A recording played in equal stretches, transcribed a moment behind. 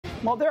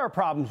Well, there are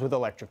problems with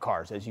electric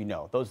cars, as you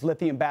know. Those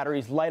lithium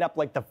batteries light up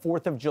like the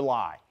 4th of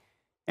July.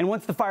 And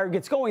once the fire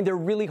gets going, they're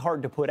really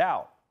hard to put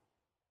out.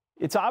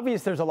 It's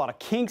obvious there's a lot of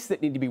kinks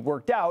that need to be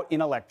worked out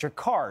in electric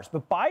cars,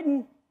 but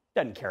Biden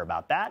doesn't care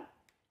about that.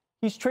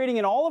 He's trading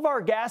in all of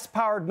our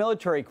gas-powered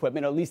military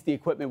equipment, at least the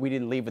equipment we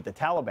didn't leave with the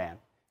Taliban,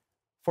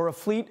 for a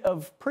fleet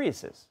of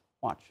Priuses.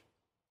 Watch.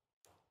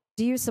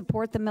 Do you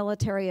support the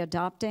military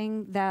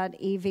adopting that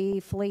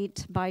EV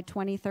fleet by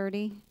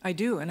 2030? I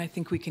do, and I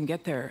think we can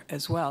get there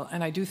as well.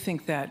 And I do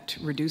think that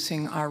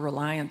reducing our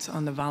reliance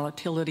on the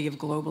volatility of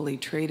globally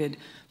traded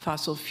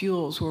fossil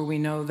fuels, where we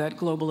know that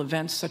global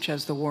events such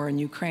as the war in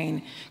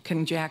Ukraine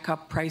can jack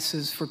up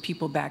prices for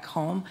people back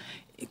home,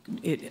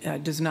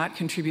 it does not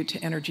contribute to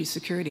energy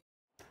security.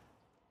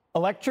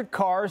 Electric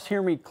cars,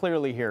 hear me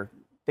clearly here,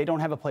 they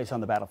don't have a place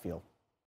on the battlefield.